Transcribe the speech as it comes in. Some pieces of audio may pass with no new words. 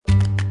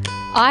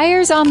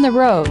Eyres on the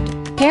Road,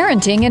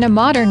 Parenting in a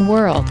Modern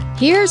World.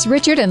 Here's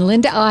Richard and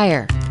Linda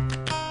Eyre.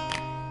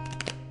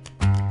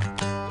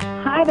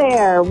 Hi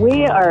there.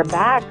 We are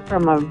back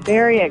from a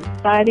very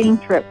exciting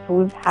trip.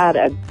 We've had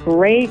a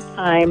great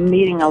time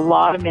meeting a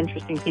lot of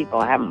interesting people,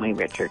 haven't we,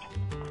 Richard?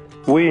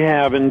 We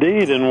have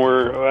indeed, and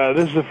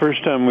this is the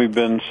first time we've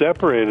been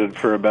separated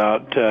for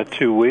about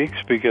 2 weeks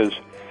because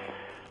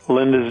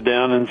Linda's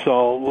down in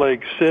Salt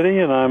Lake City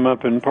and I'm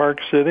up in Park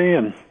City,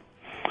 and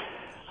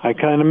I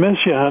kind of miss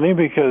you, honey,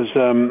 because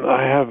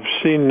I have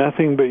seen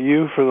nothing but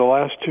you for the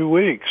last 2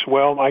 weeks.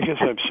 Well, I guess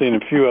I've seen a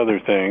few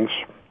other things.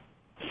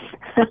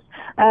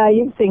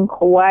 You've seen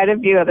quite a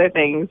few other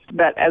things,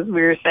 but as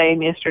we were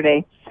saying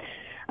yesterday,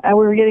 we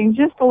were getting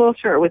just a little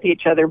short with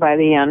each other by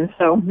the end,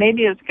 so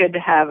maybe it's good to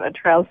have a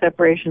trial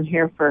separation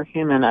here for a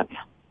few minutes.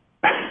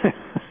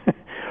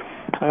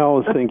 I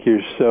always think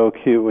you're so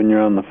cute when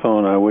you're on the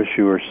phone. I wish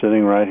you were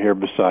sitting right here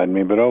beside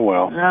me, but oh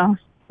well. Oh,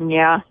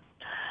 yeah.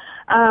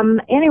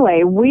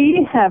 Anyway,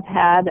 we have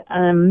had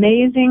an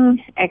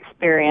amazing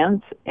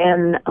experience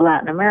in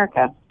Latin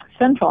America,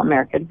 Central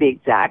America to be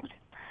exact.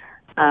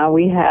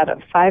 We had a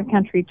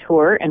 5-country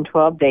tour in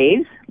 12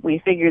 days. We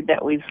figured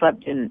that we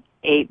slept in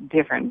 8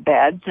 different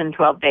beds in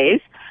 12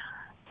 days.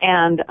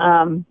 And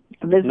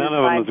visited none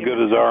of them as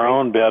good as our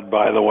own bed,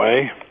 by the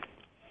way.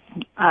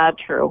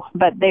 True,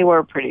 but they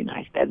were pretty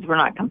nice beds. We're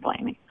not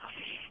complaining.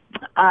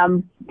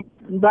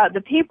 But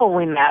the people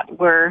we met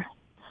were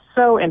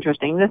so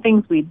interesting. The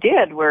things we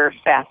did were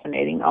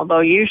fascinating,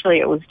 although usually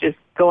it was just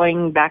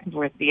going back and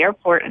forth to the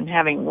airport and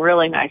having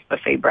really nice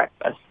buffet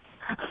breakfast.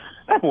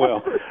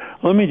 Well,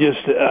 let me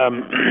just,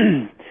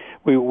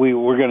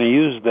 we're going to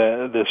use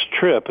this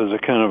trip as a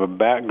kind of a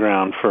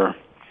background for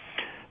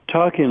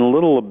talking a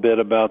little bit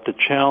about the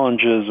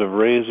challenges of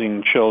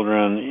raising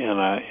children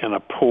in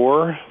a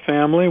poor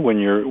family when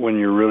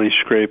you're really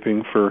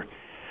scraping for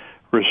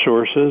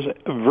resources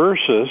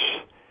versus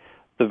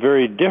the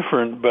very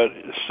different but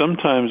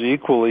sometimes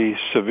equally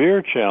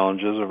severe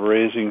challenges of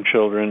raising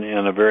children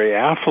in a very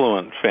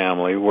affluent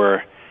family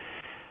where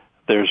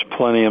there's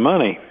plenty of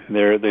money.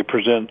 They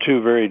present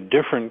two very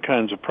different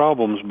kinds of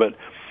problems, but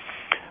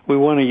we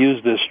want to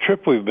use this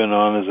trip we've been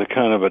on as a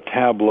kind of a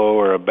tableau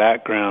or a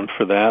background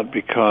for that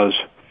because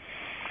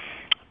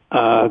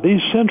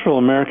these Central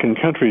American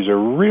countries are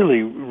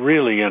really,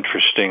 really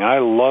interesting. I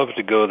love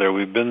to go there.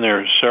 We've been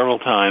there several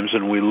times,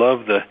 and we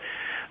love the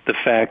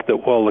fact that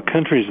while the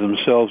countries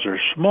themselves are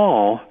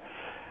small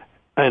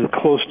and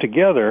close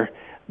together,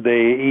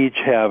 they each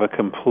have a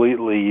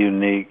completely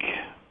unique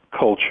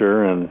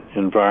culture and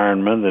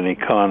environment and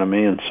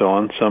economy and so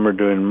on. Some are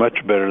doing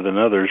much better than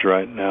others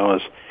right now.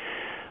 As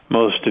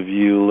most of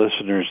you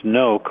listeners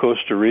know,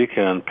 Costa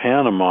Rica and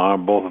Panama are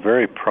both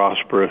very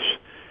prosperous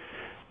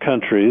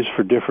countries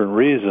for different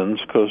reasons.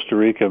 Costa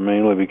Rica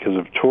mainly because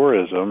of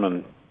tourism,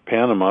 and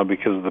Panama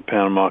because of the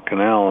Panama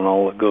Canal and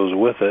all that goes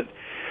with it.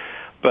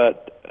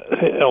 But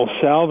El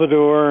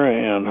Salvador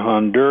and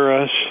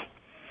Honduras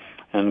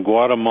and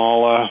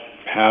Guatemala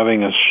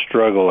having a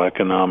struggle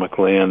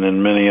economically and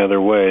in many other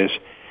ways.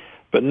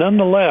 But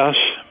nonetheless,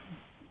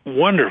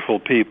 wonderful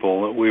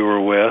people that we were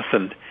with,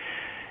 and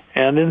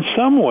in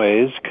some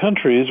ways,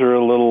 countries are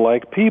a little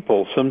like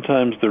people.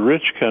 Sometimes the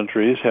rich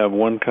countries have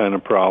one kind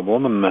of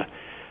problem, and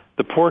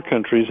the poor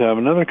countries have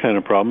another kind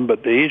of problem,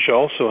 but they each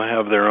also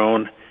have their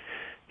own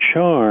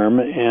charm,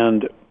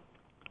 and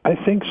I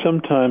think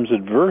sometimes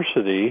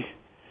adversity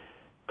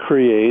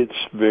creates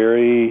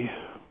very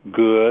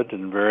good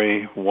and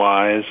very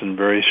wise and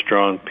very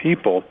strong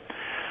people.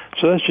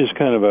 So that's just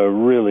kind of a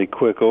really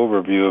quick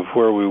overview of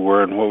where we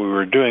were and what we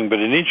were doing. But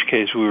in each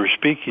case, we were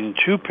speaking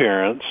to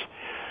parents,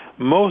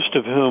 most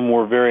of whom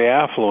were very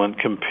affluent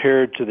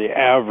compared to the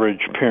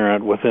average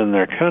parent within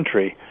their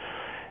country.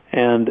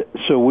 And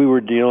so we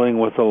were dealing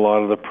with a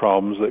lot of the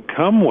problems that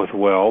come with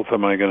wealth.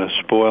 Am I going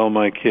to spoil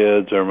my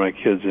kids? Are my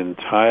kids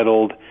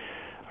entitled?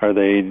 Are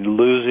they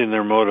losing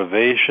their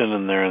motivation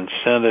and their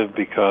incentive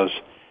because,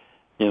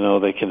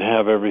 they can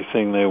have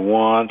everything they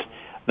want?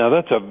 Now,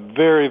 that's a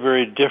very,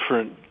 very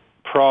different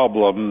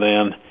problem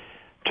than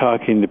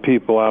talking to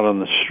people out on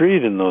the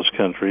street in those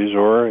countries,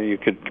 or you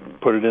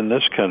could put it in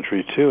this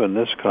country, too, in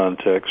this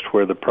context,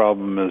 where the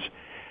problem is,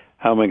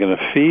 how am I going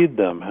to feed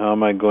them? How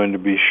am I going to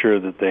be sure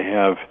that they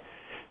have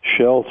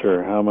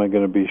shelter? How am I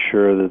going to be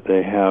sure that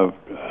they have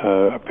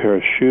a pair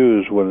of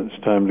shoes when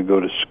it's time to go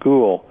to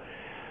school?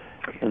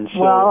 And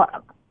so,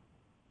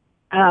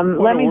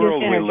 let me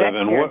just interject we live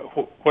in. here.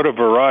 What a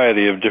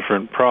variety of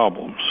different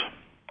problems.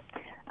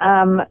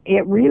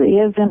 It really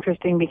is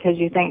interesting because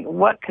you think,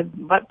 what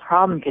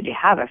problem could you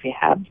have if you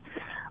had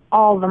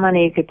all the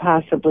money you could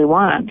possibly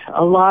want?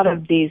 A lot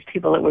of these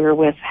people that we were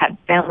with had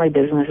family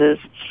businesses,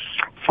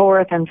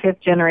 4th and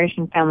 5th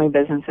generation family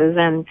businesses,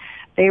 and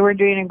they were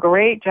doing a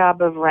great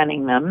job of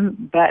running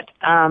them. But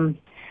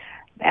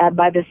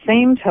by the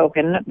same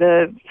token,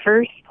 the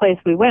first place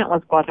we went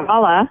was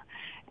Guatemala,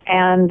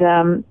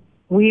 and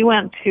we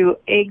went to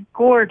a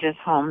gorgeous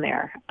home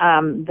there.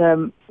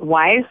 The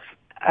wife,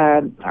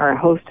 our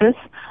hostess,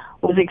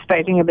 was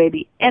expecting a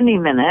baby any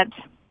minute,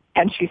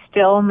 and she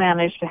still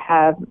managed to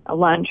have a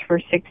lunch for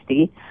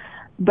 60.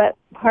 But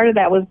part of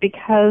that was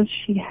because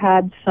she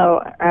had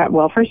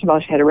first of all,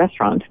 she had a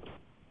restaurant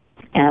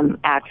and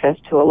access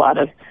to a lot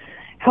of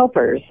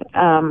helpers.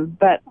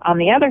 But on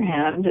the other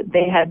hand,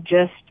 they had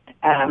just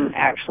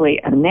actually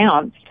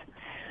announced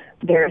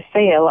their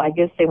sale. I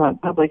guess they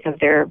went public of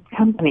their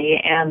company,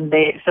 and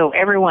so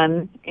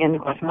everyone in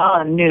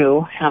Guatemala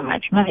knew how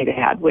much money they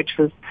had, which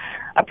was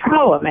a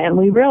problem. And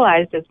we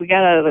realized as we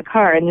got out of the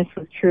car, and this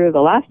was true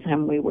the last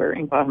time we were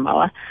in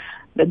Guatemala,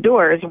 the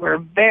doors were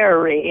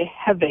very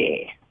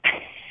heavy.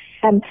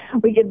 And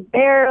we could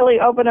barely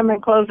open them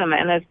and close them,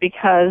 and it's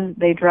because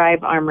they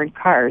drive armored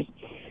cars.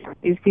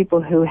 These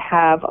people who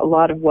have a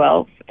lot of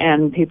wealth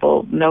and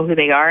people know who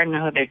they are and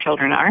know who their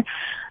children are,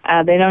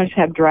 they don't just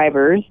have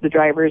drivers. The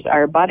drivers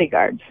are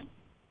bodyguards.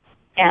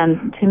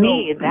 And to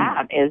me,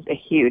 that is a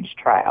huge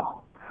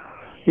trial.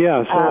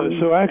 Yeah,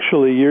 so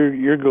actually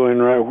you're going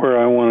right where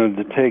I wanted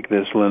to take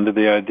this, Linda,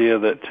 the idea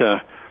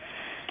that,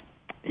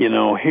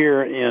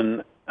 here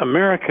in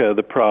America,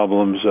 the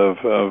problems of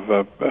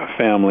a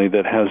family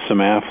that has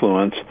some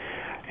affluence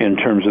in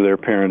terms of their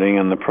parenting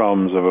and the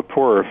problems of a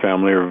poorer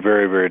family are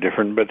very, very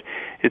different. But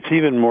it's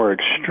even more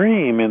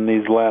extreme in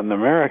these Latin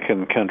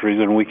American countries,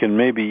 and we can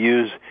maybe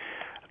use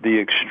the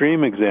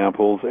extreme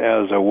examples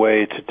as a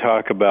way to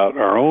talk about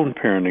our own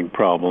parenting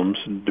problems,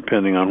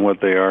 depending on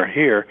what they are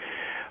here.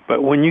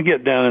 But when you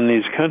get down in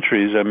these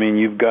countries, I mean,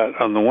 you've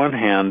got, on the one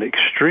hand,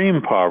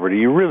 extreme poverty.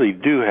 You really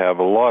do have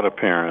a lot of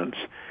parents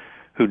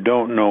who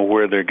don't know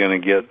where they're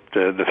going to get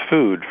the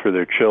food for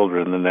their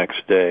children the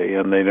next day,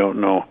 and they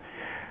don't know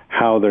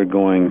how they're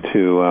going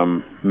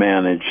to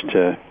manage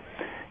to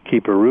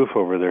keep a roof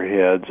over their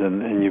heads.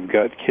 And you've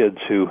got kids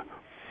who,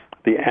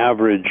 the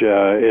average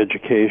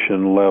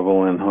education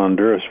level in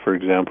Honduras, for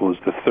example, is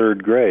the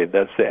 3rd grade.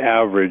 That's the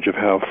average of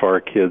how far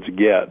kids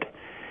get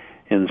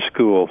in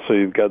school. So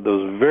you've got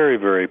those very,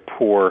 very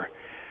poor,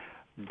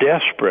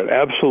 desperate,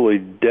 absolutely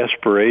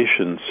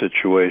desperation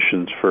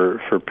situations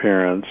for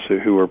parents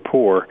who are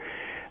poor.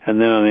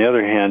 And then on the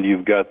other hand,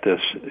 you've got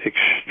this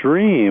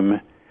extreme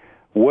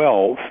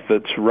wealth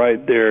that's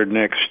right there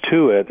next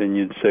to it, and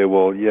you'd say,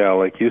 well, yeah,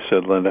 like you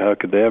said, Linda, how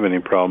could they have any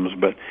problems?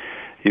 But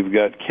you've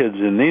got kids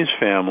in these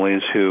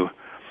families who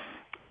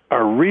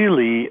are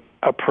really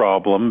a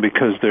problem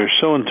because they're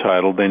so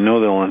entitled. They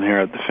know they'll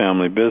inherit the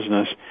family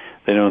business.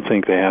 They don't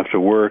think they have to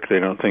work. They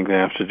don't think they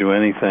have to do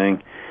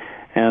anything.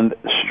 And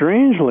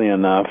strangely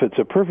enough, it's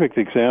a perfect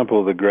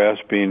example of the grass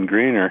being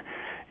greener.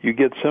 You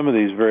get some of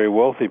these very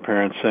wealthy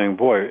parents saying,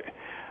 boy,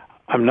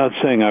 I'm not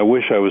saying I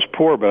wish I was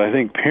poor, but I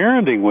think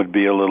parenting would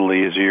be a little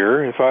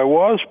easier if I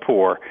was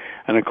poor.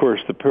 And of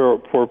course, the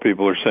poor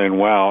people are saying,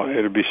 wow,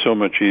 it would be so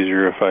much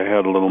easier if I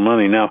had a little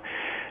money. Now,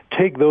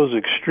 take those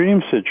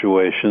extreme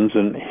situations,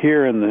 and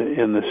here in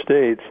the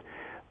States,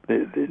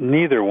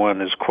 neither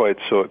one is quite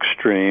so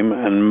extreme,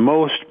 and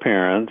most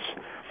parents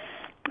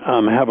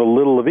have a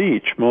little of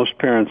each. Most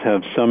parents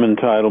have some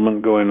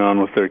entitlement going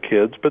on with their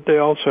kids, but they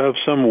also have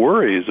some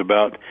worries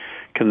about,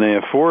 can they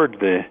afford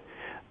the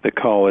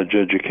college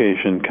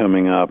education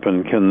coming up,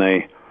 and can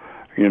they,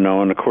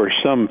 and of course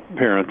some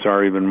parents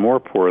are even more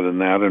poor than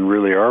that and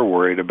really are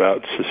worried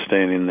about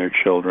sustaining their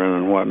children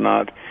and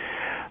whatnot.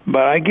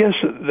 But I guess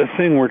the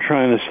thing we're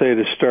trying to say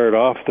to start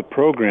off the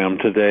program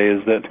today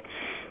is that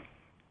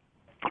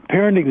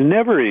parenting is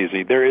never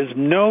easy. There is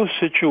no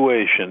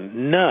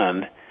situation,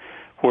 none,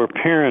 where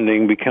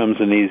parenting becomes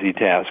an easy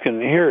task.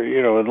 And here,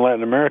 in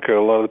Latin America,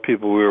 a lot of the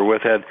people we were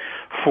with had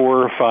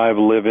 4 or 5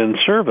 live-in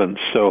servants.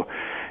 So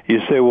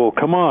you say, well,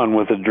 come on,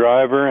 with a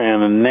driver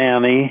and a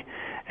nanny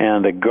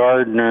and a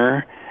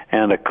gardener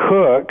and a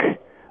cook,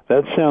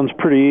 that sounds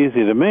pretty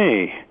easy to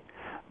me.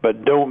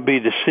 But don't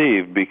be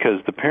deceived, because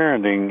the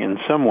parenting in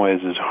some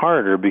ways is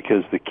harder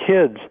because the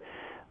kids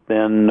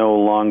then no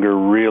longer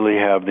really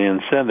have the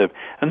incentive.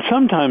 And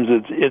sometimes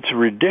it's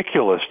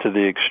ridiculous to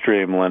the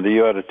extreme, Linda.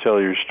 You ought to tell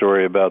your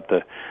story about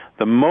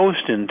the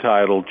most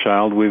entitled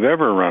child we've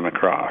ever run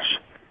across.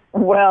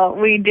 Well,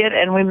 we did,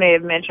 and we may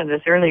have mentioned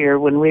this earlier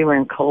when we were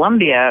in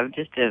Colombia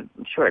just a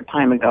short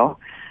time ago.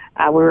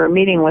 We were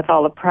meeting with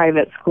all the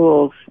private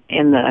schools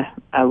in the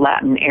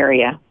Latin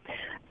area.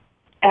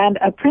 And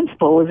a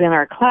principal was in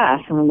our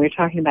class, and when we were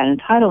talking about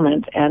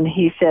entitlement, and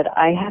he said,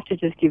 I have to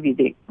just give you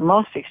the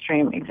most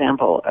extreme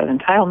example of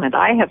entitlement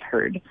I have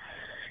heard.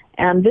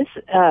 And this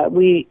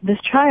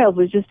child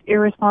was just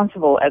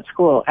irresponsible at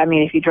school. I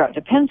mean, if he dropped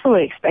a pencil,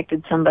 he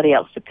expected somebody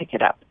else to pick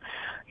it up.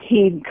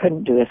 He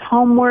couldn't do his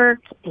homework.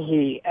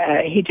 He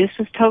just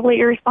was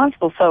totally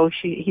irresponsible. So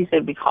he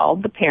said, we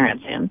called the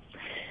parents in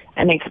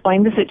and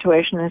explained the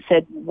situation and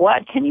said,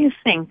 what can you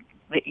think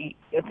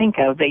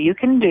of that you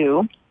can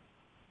do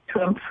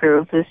to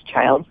improve this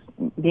child's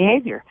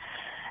behavior?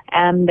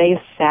 And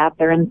they sat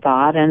there and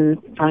thought, and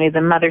finally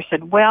the mother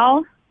said,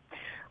 well,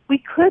 we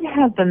could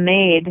have the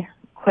maid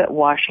quit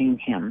washing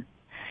him.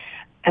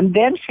 And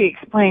then she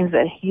explains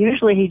that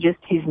usually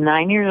he's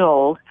 9 years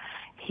old.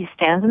 He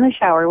stands in the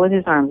shower with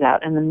his arms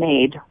out, and the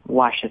maid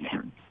washes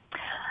him.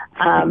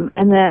 And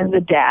then the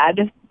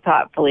dad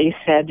thoughtfully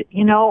said,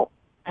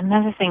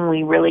 another thing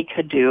we really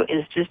could do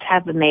is just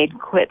have the maid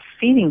quit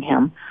feeding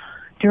him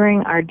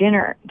during our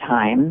dinner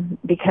time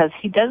because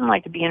he doesn't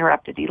like to be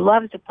interrupted. He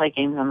loves to play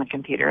games on the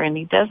computer and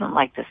he doesn't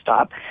like to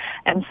stop.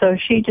 And so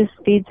she just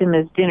feeds him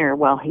his dinner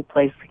while he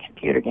plays the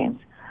computer games.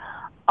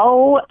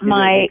 Oh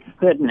my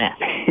goodness.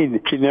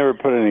 He never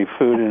put any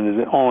food in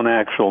his own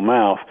actual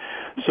mouth.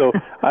 So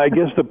I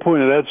guess the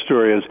point of that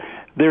story is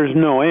there's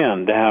no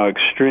end to how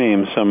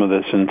extreme some of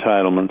this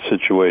entitlement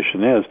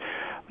situation is.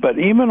 But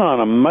even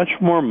on a much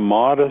more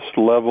modest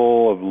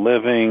level of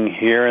living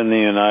here in the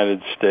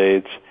United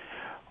States,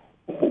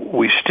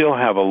 we still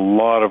have a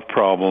lot of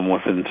problem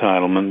with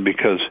entitlement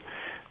because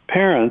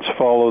parents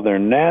follow their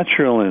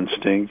natural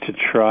instinct to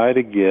try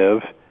to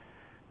give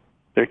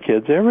their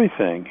kids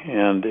everything.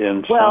 And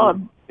in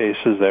some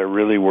cases, that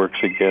really works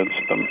against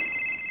them.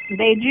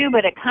 They do,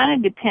 but it kind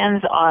of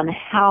depends on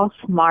how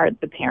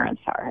smart the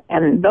parents are.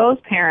 And those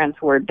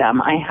parents were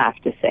dumb, I have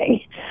to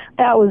say.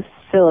 That was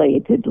silly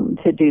to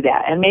do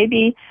that. And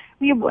maybe,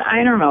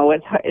 I don't know,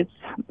 it's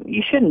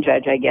you shouldn't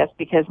judge, I guess,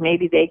 because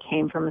maybe they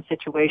came from a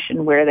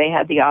situation where they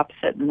had the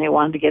opposite and they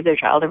wanted to give their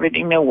child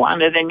everything they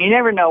wanted, and you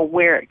never know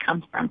where it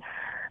comes from.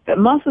 But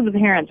most of the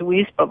parents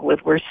we spoke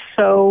with were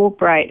so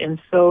bright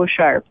and so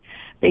sharp.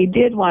 They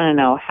did want to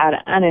know how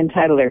to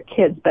unentitle their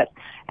kids, but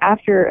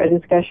after a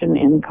discussion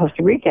in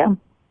Costa Rica,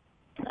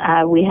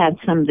 we had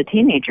some of the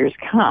teenagers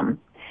come,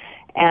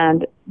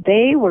 and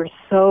they were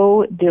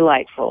so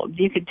delightful.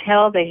 You could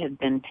tell they had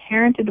been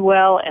parented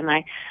well, and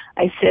I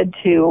said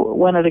to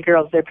one of the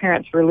girls, their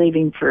parents were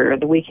leaving for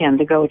the weekend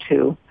to go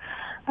to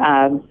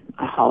a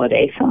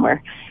holiday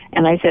somewhere,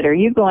 and I said, "Are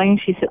you going?"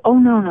 She said, "Oh,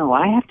 no,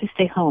 I have to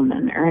stay home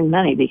and earn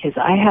money because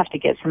I have to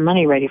get some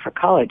money ready for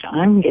college.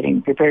 I'm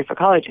getting prepared for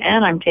college,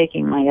 and I'm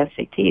taking my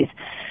SATs."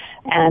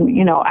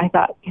 And, I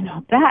thought,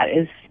 that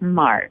is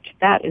smart.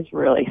 That is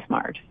really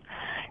smart.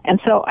 And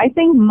so I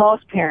think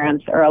most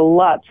parents are a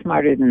lot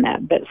smarter than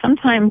that. But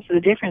sometimes the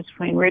difference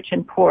between rich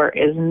and poor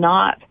is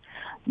not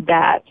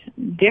that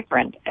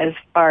different as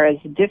far as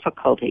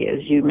difficulty,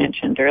 as you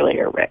mentioned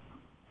earlier, Rick.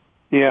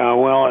 Yeah,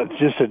 well, it's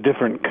just a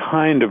different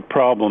kind of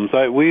problems.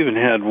 We even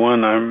had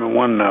one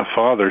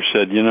father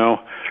said,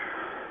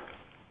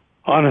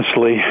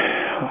 honestly,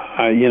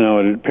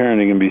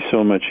 parenting can be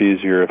so much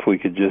easier if we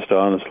could just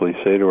honestly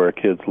say to our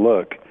kids,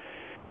 look,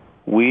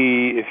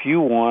 if you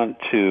want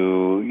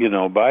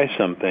to, buy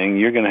something,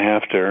 you're going to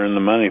have to earn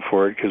the money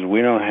for it because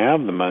we don't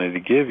have the money to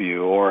give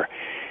you. Or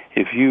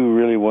if you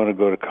really want to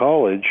go to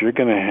college, you're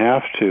going to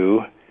have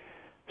to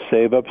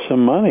save up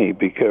some money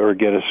or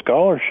get a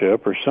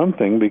scholarship or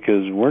something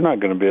because we're not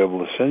going to be able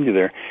to send you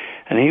there.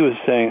 And he was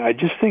saying, I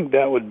just think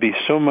that would be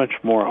so much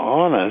more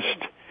honest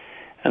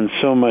and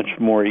so much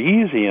more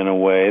easy in a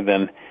way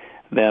than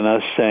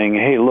us saying,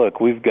 hey, look,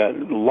 we've got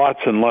lots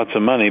and lots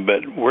of money,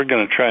 but we're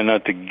going to try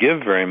not to give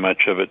very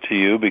much of it to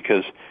you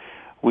because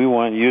we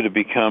want you to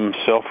become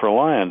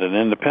self-reliant and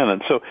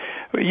independent. So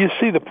you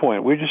see the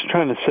point. We're just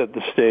trying to set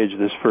the stage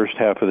this first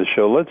half of the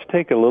show. Let's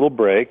take a little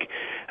break,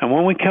 and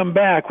when we come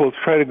back, we'll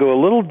try to go a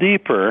little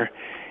deeper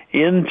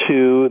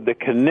into the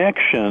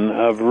connection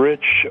of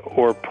rich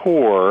or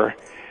poor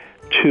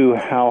to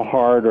how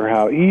hard or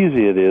how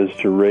easy it is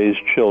to raise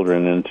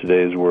children in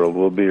today's world.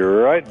 We'll be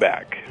right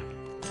back.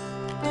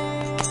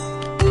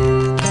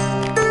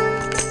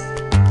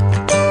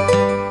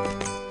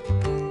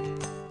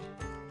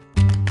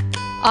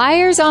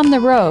 Eyre's on the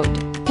Road,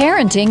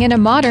 Parenting in a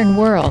Modern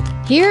World.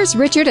 Here's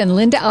Richard and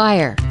Linda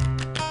Eyre.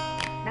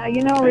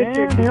 Now,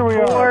 Richard, and here we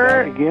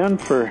are again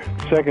for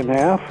second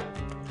half.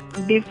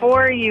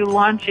 Before you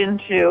launch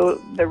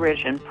into the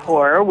rich and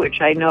poor, which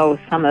I know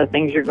some of the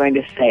things you're going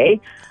to say,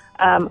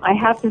 I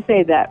have to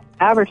say that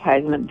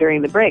advertisement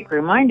during the break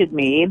reminded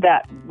me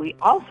that we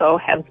also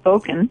have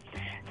spoken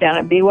down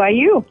at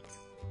BYU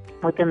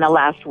within the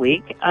last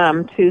week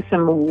to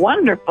some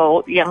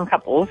wonderful young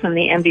couples in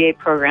the MBA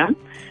program,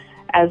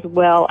 as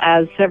well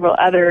as several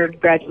other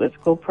graduate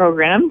school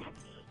programs.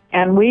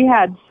 And we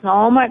had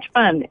so much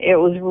fun. It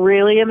was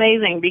really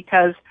amazing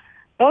because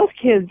those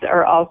kids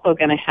are also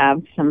going to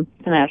have some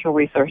financial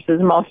resources,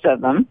 most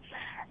of them.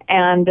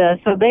 And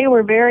so they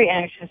were very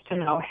anxious to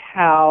know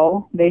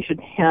how they should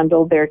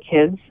handle their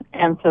kids,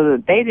 and so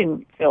that they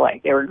didn't feel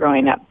like they were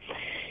growing up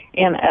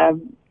in a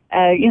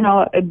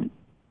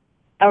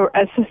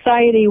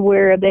society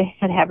where they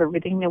could have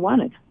everything they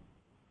wanted.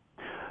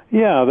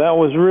 Yeah, that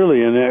was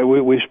really, and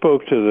we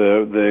spoke to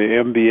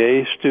the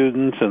MBA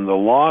students and the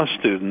law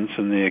students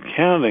and the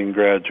accounting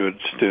graduate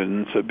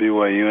students at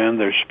BYU and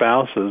their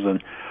spouses,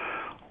 and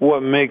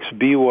what makes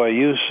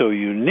BYU so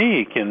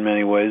unique in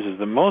many ways is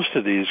that most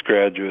of these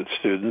graduate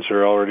students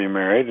are already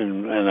married,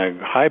 and a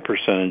high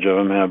percentage of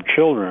them have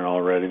children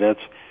already.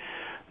 That's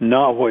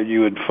not what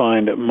you would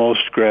find at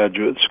most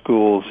graduate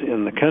schools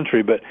in the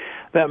country, but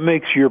that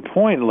makes your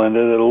point, Linda,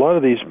 that a lot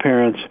of these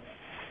parents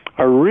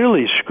are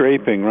really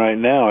scraping right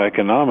now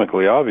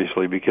economically,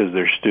 obviously, because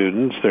they're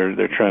students.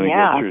 They're trying to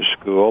get through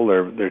school.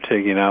 They're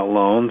taking out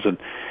loans, and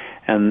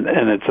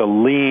it's a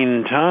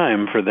lean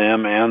time for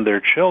them and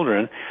their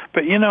children.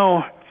 But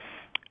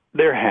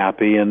they're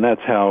happy, and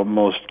that's how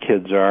most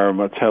kids are, and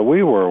that's how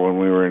we were when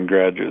we were in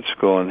graduate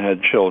school and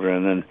had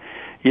children. And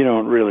you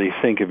don't really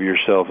think of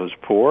yourself as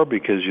poor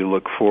because you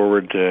look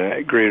forward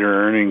to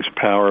greater earnings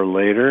power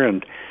later,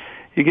 and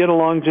you get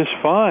along just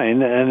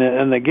fine.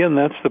 And again,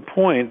 that's the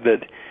point,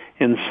 that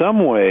in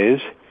some ways,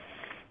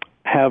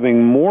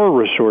 having more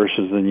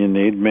resources than you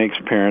need makes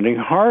parenting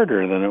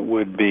harder than it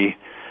would be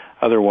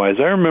otherwise.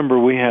 I remember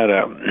we had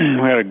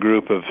a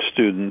group of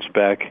students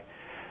back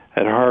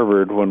at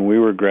Harvard when we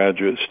were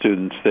graduate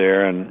students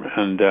there,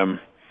 and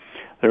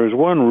there was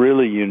one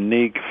really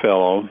unique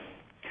fellow.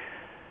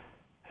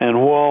 And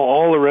while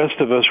all the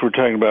rest of us were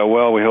talking about,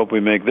 well, we hope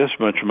we make this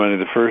much money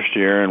the first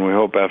year, and we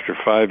hope after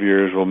 5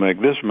 years we'll make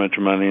this much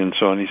money, and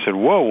so on, he said,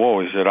 whoa,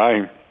 he said,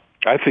 I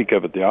think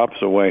of it the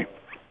opposite way.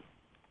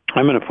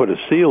 I'm going to put a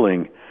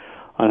ceiling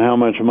on how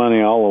much money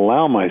I'll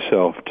allow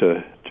myself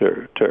to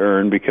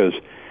earn, because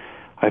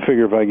I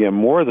figure if I get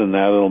more than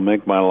that, it'll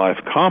make my life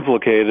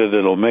complicated,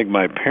 it'll make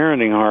my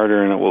parenting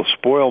harder, and it will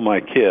spoil my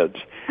kids.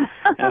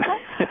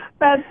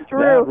 That's true.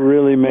 That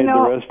really made the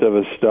rest of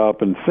us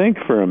stop and think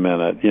for a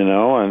minute,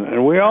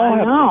 and we all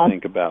have to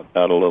think about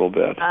that a little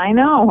bit. I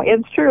know.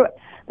 It's true.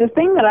 The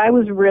thing that I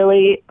was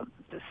really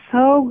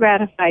so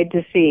gratified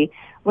to see,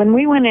 when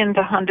we went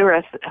into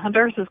Honduras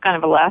was kind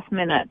of a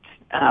last-minute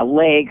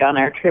leg on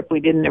our trip. We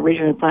didn't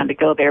originally plan to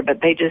go there, but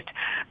they just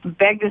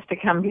begged us to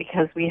come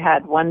because we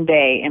had one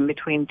day in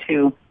between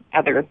two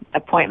other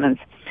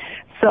appointments.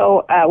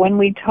 So when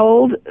we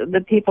told the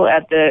people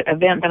at the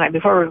event the night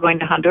before we were going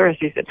to Honduras,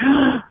 they said,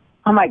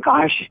 oh my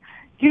gosh,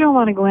 you don't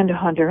want to go into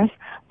Honduras.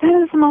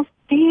 That is the most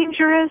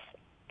dangerous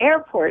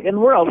airport in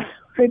the world.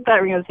 We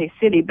thought we were going to say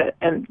city,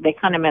 and they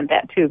kind of meant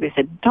that too. They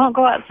said, don't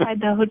go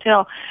outside the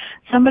hotel.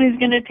 Somebody's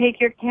going to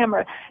take your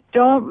camera.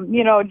 Don't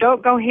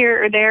go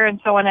here or there, and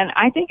so on. And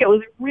I think it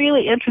was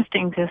really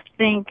interesting to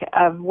think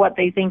of what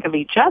they think of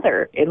each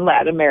other in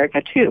Latin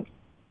America too.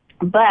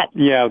 But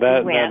yeah,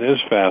 that is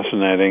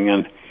fascinating,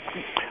 and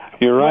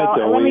you're right.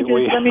 Though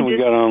we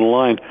got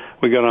online.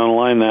 We got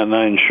online that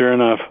night, and sure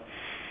enough,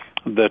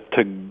 the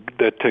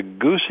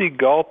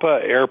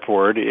Tegucigalpa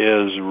Airport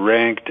is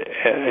ranked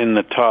in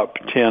the top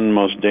 10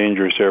 most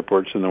dangerous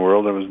airports in the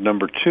world. It was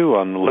number 2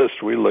 on the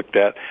list we looked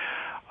at,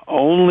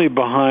 only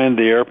behind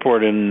the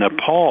airport in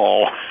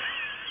Nepal.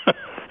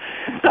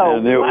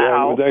 And it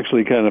was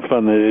actually kind of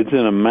fun. It's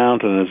in a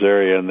mountainous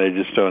area, and they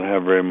just don't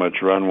have very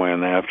much runway,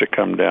 and they have to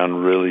come down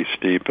really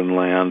steep and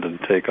land and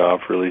take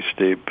off really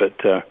steep. But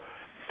we're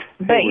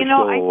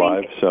still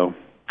alive, so.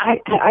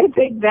 I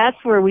think that's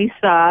where we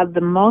saw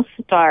the most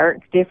stark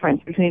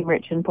difference between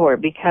rich and poor,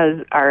 because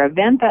our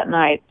event that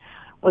night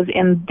was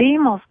in the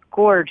most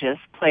gorgeous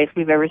place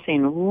we've ever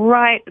seen,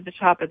 right at the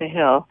top of the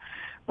hill,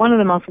 one of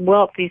the most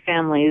wealthy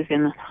families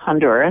in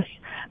Honduras.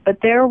 But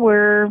there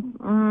were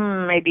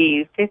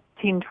maybe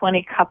 15,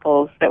 20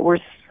 couples that were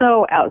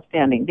so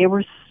outstanding. They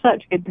were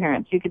such good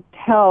parents. You could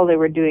tell they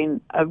were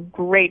doing a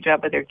great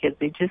job with their kids.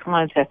 They just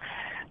wanted to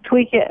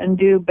tweak it and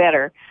do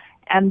better.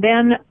 And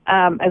then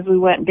as we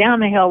went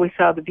down the hill, we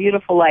saw the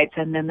beautiful lights.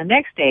 And then the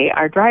next day,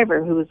 our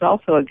driver, who was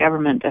also a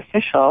government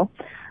official,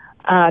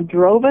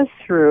 drove us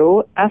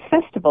through a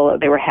festival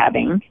that they were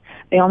having.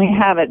 They only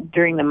have it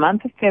during the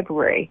month of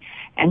February.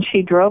 And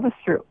she drove us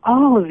through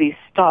all of these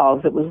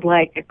stalls. It was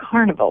like a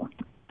carnival,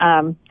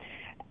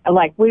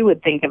 like we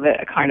would think of it,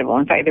 a carnival.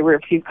 In fact, there were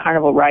a few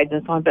carnival rides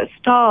and so on, but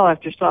stall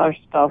after stall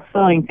after stall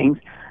selling things.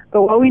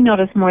 But what we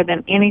noticed more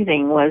than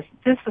anything was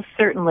this was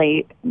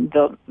certainly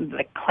the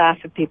class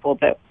of people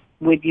that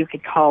you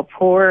could call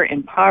poor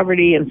and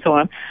poverty and so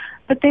on.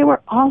 But they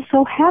were all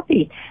so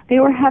happy. They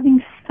were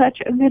having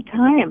such a good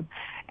time.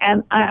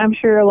 And I'm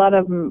sure a lot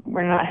of them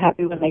were not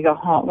happy when they go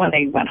home, when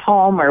they went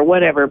home or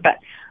whatever. But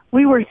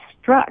we were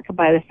struck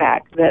by the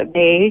fact that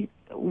they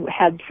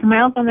had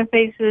smiles on their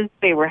faces.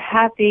 They were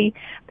happy.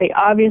 They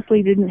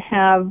obviously didn't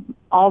have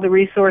all the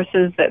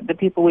resources that the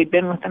people we'd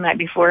been with the night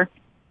before,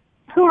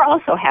 who were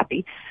also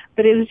happy,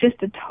 but it was just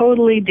a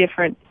totally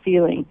different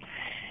feeling.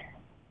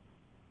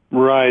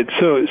 Right.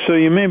 So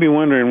you may be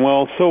wondering,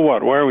 well, so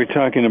what? Why are we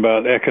talking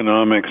about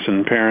economics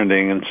and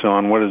parenting and so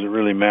on? What does it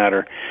really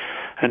matter?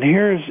 And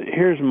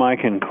here's my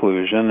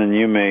conclusion, and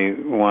you may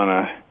want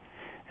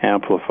to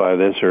amplify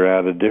this or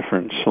add a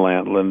different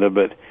slant, Linda,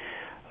 but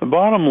the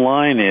bottom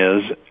line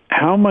is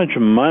how much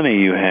money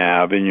you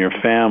have in your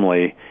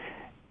family,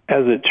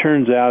 as it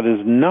turns out,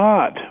 is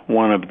not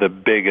one of the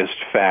biggest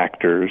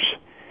factors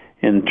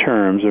in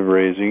terms of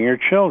raising your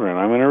children.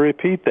 I'm going to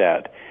repeat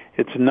that.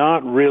 It's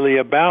not really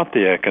about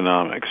the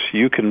economics.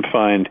 You can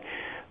find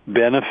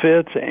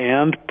benefits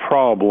and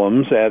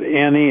problems at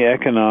any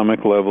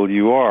economic level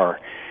you are.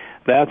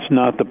 That's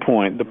not the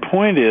point. The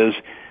point is,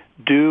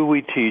 do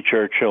we teach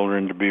our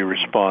children to be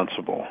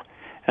responsible?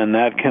 And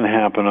that can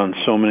happen on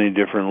so many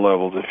different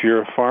levels. If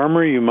you're a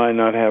farmer, you might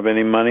not have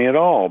any money at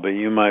all, but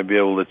you might be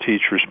able to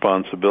teach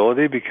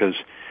responsibility because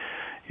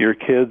your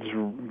kids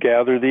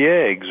gather the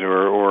eggs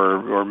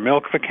or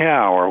milk the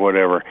cow or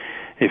whatever.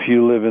 If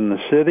you live in the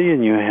city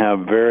and you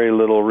have very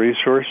little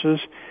resources,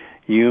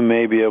 You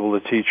may be able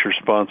to teach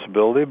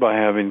responsibility by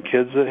having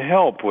kids that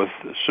help with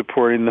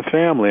supporting the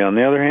family. On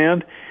the other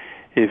hand,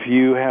 if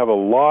you have a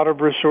lot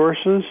of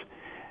resources,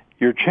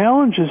 your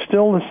challenge is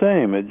still the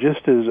same. It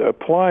just is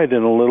applied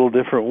in a little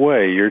different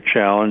way. Your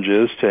challenge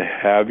is to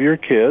have your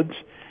kids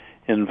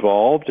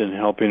involved in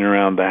helping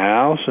around the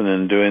house and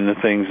in doing the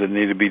things that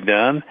need to be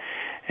done,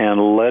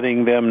 and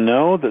letting them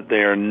know that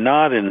they are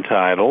not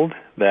entitled,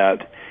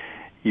 that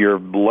you're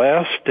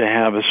blessed to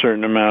have a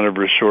certain amount of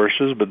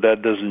resources, but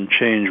that doesn't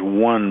change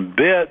one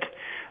bit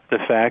the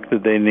fact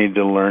that they need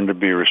to learn to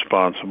be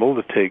responsible,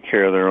 to take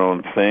care of their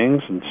own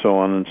things, and so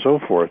on and so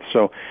forth.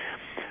 So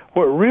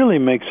what really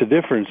makes a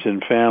difference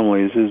in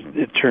families is,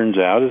 it turns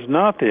out, is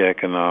not the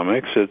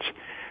economics. It's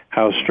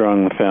how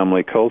strong the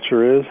family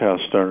culture is, how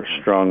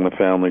strong the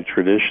family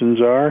traditions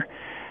are,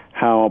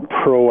 how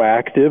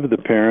proactive the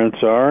parents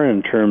are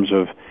in terms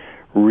of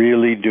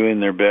really doing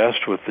their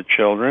best with the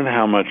children,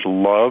 how much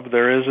love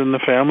there is in the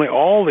family.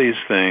 All these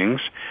things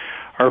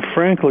are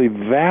frankly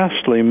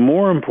vastly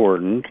more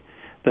important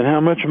than how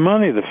much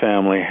money the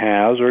family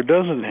has or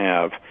doesn't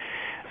have.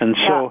 And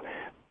so,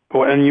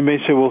 and you may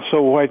say, well,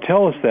 so why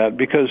tell us that?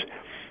 Because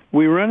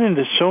we run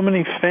into so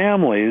many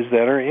families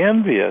that are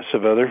envious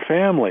of other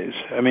families.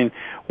 I mean,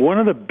 one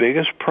of the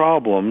biggest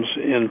problems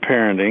in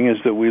parenting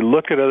is that we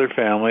look at other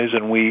families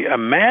and we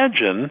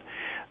imagine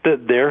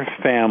that their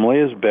family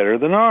is better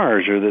than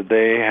ours, or that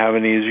they have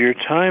an easier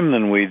time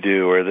than we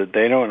do, or that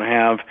they don't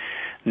have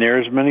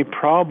near as many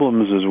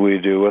problems as we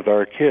do with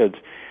our kids.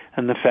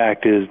 And the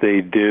fact is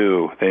they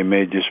do. They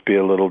may just be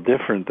a little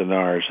different than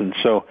ours. And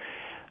so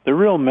the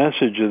real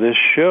message of this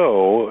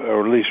show,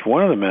 or at least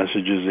one of the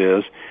messages,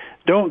 is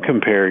don't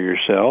compare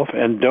yourself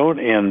and don't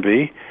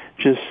envy.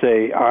 Just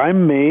say,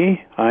 I'm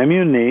me, I'm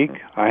unique,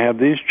 I have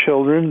these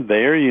children,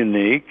 they are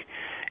unique.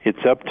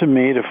 It's up to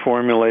me to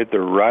formulate the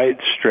right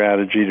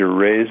strategy to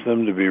raise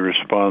them to be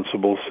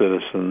responsible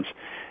citizens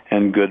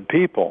and good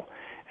people.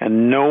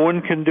 And no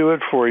one can do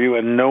it for you,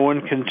 and no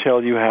one can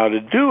tell you how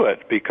to do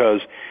it, because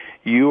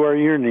you are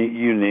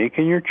unique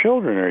and your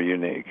children are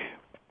unique.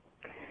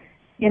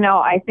 You know,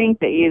 I think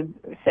that you've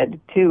said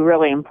two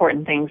really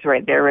important things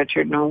right there,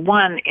 Richard. Number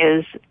one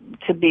is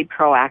to be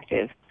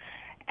proactive,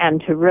 and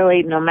to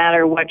really, no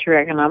matter what your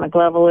economic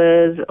level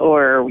is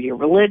or your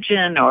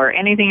religion or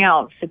anything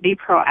else, to be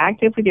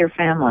proactive with your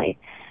family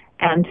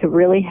and to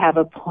really have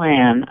a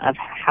plan of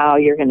how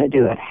you're going to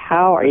do it.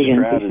 How are you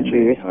going to teach them to be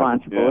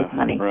responsible with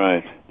money?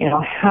 Right. You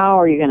know,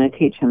 how are you going to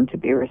teach them to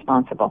be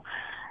responsible?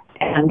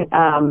 And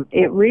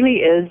it really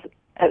is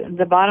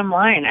the bottom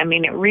line. I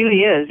mean, it really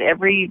is.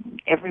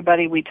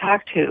 Everybody we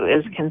talk to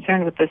is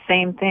concerned with the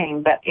same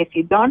thing. But if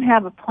you don't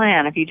have a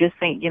plan, if you just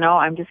think, you know,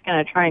 I'm just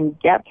going to try and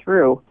get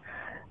through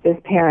this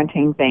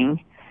parenting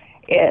thing,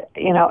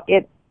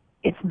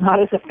 it's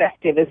not as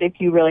effective as if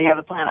you really have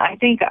a plan. I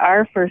think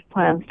our first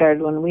plan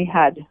started when we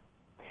had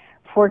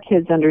 4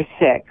 kids under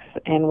 6,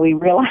 and we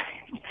realized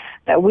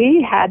that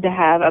we had to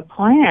have a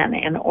plan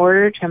in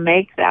order to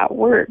make that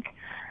work.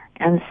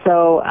 And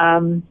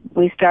so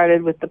we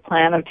started with the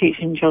plan of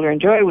Teaching Children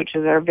Joy, which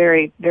is our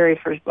very, very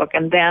first book.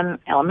 And then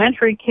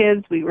elementary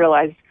kids, we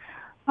realized,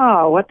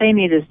 what they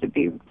need is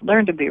to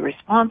learn to be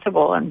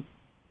responsible and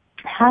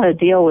how to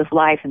deal with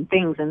life and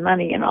things and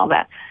money and all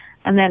that.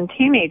 And then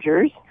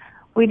teenagers,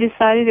 we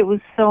decided it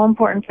was so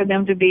important for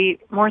them to be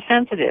more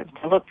sensitive,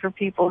 to look for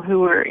people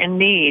who were in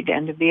need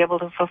and to be able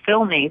to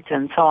fulfill needs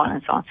and so on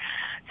and so on.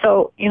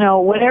 So, you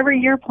know, whatever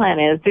your plan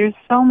is, there's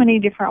so many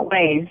different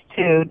ways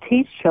to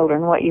teach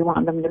children what you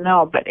want them to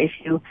know. But if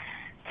you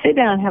sit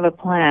down and have a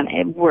plan,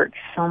 it works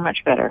so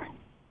much better.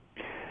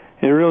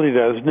 It really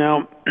does.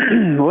 Now,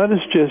 let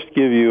us just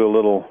give you a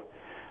little...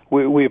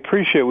 We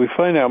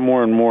find out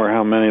more and more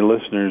how many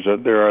listeners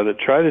there are that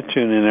try to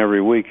tune in every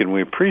week, and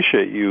we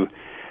appreciate you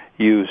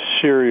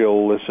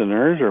serial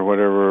listeners, or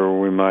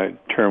whatever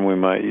term we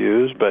might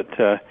use. But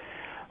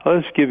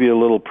let's give you a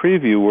little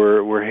preview.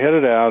 We're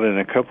headed out in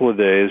a couple of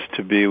days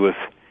to be with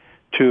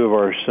 2 of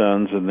our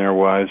sons and their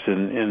wives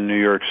in New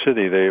York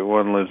City.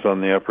 One lives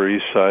on the Upper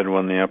East Side,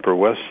 one the Upper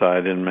West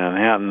Side in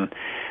Manhattan.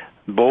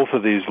 Both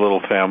of these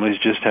little families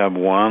just have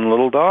one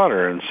little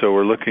daughter, and so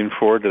we're looking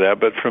forward to that.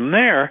 But from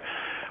there,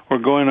 we're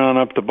going on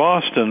up to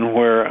Boston,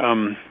 where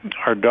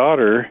our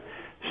daughter,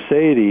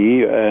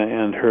 Sadie,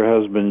 and her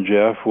husband,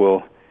 Jeff,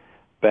 will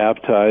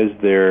baptize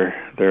their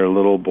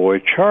little boy,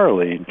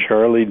 Charlie.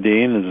 Charlie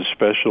Dean is a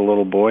special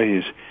little boy.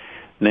 He's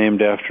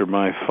named after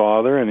my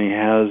father, and he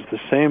has the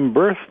same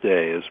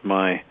birthday as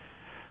my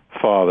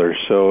father.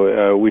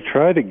 So we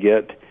try to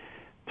get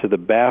to the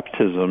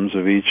baptisms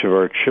of each of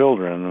our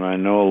children, and I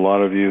know a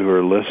lot of you who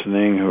are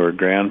listening who are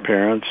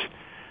grandparents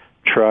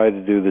try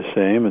to do the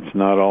same. It's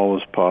not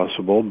always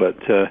possible, but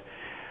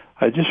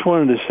I just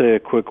wanted to say a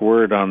quick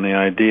word on the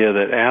idea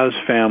that as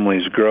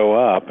families grow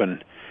up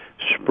and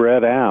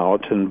spread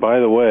out, and by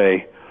the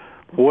way,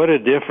 what a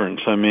difference.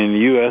 I mean,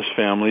 U.S.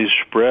 families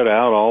spread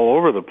out all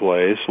over the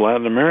place.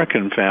 Latin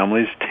American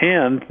families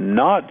tend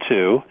not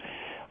to.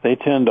 They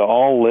tend to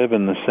all live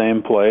in the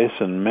same place,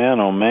 and man,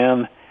 oh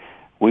man,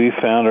 we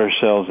found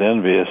ourselves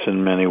envious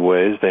in many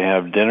ways. They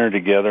have dinner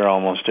together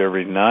almost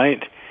every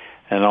night,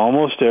 and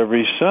almost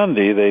every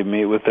Sunday they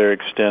meet with their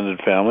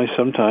extended family,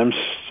 sometimes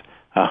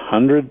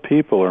 100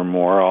 people or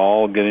more,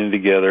 all getting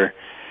together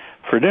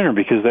for dinner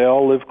because they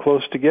all live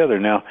close together.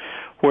 Now,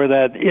 where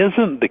that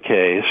isn't the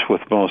case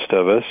with most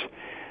of us,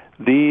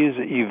 these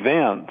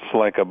events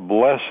like a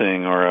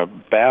blessing or a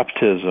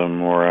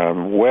baptism or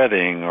a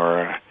wedding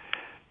or a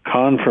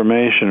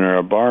confirmation or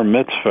a bar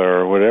mitzvah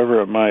or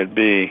whatever it might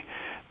be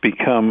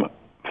become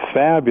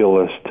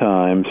fabulous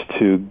times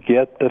to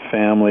get the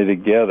family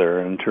together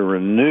and to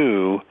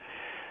renew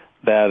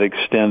that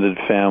extended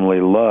family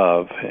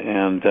love.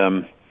 And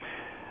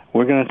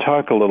we're going to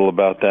talk a little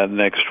about that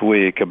next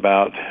week,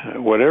 about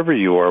whatever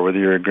you are, whether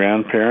you're a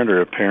grandparent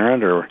or a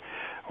parent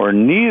or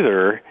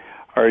neither,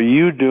 are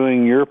you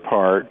doing your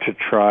part to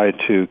try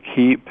to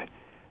keep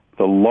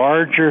the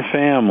larger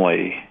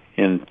family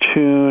in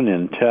tune,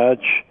 in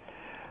touch,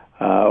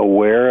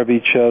 aware of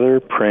each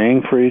other,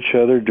 praying for each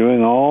other,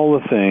 doing all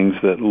the things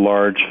that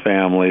large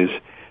families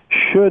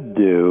should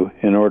do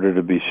in order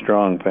to be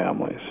strong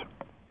families?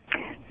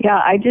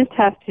 Yeah, I just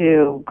have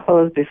to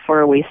close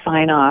before we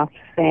sign off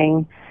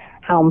saying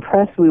how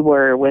impressed we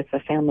were with the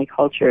family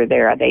culture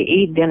there. They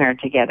eat dinner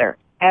together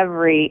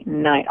every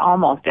night,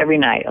 almost every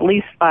night, at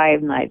least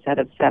 5 nights out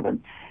of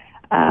 7.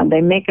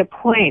 They make a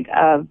point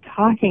of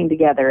talking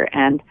together,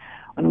 and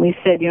when we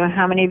said,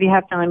 how many of you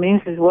have family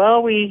meetings? He says,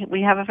 well,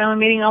 we have a family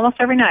meeting almost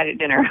every night at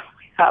dinner.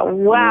 We thought,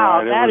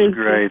 wow, that is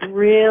great. Just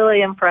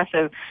really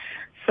impressive.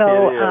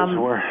 So it is.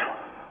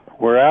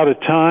 We're out of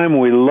time.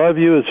 We love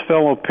you as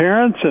fellow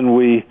parents, and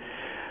we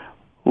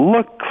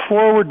look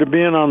forward to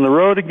being on the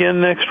road again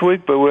next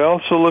week, but we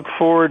also look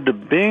forward to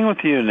being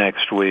with you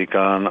next week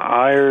on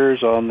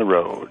Eyres on the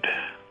Road.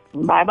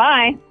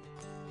 Bye-bye.